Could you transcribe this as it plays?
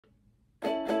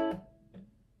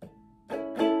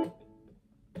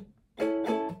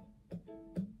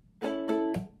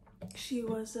she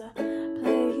was a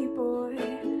playboy,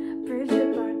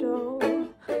 Bridget Bardot.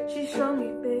 She showed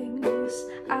me things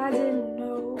I didn't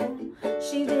know.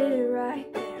 She did it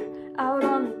right there, out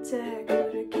on the deck,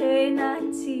 with her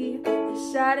K-19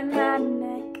 beside of my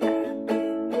neck. I'm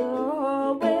in the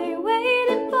hallway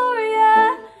waiting for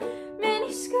ya,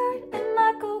 mini skirt and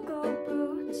my go-go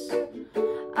boots.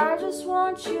 I just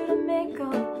want you to make a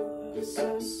move,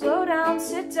 so slow down,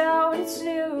 sit down, it's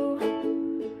new.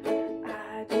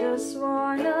 I just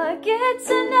wanna get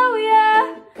to know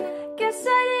ya. Guess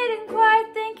I didn't quite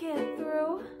think it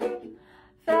through.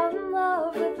 Fell in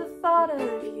love with the thought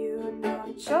of you. Now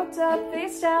I'm choked up,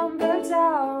 face down, burnt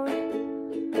out.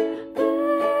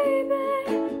 Baby,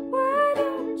 why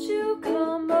don't you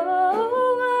come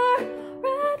over?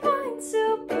 Red wine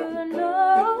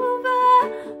supernova,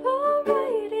 pour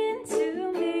right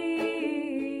into me.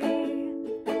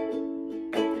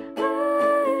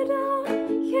 I don't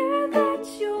care that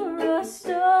you're a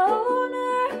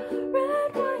stoner.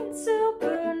 Red wine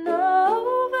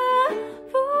supernova,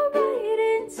 pour right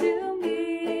into me.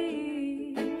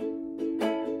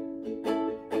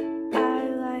 I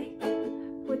like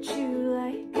what you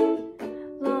like,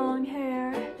 long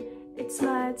hair, it's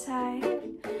my type.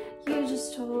 You just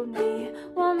told me,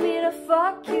 want me to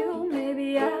fuck you,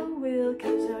 maybe I will,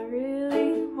 'cause I really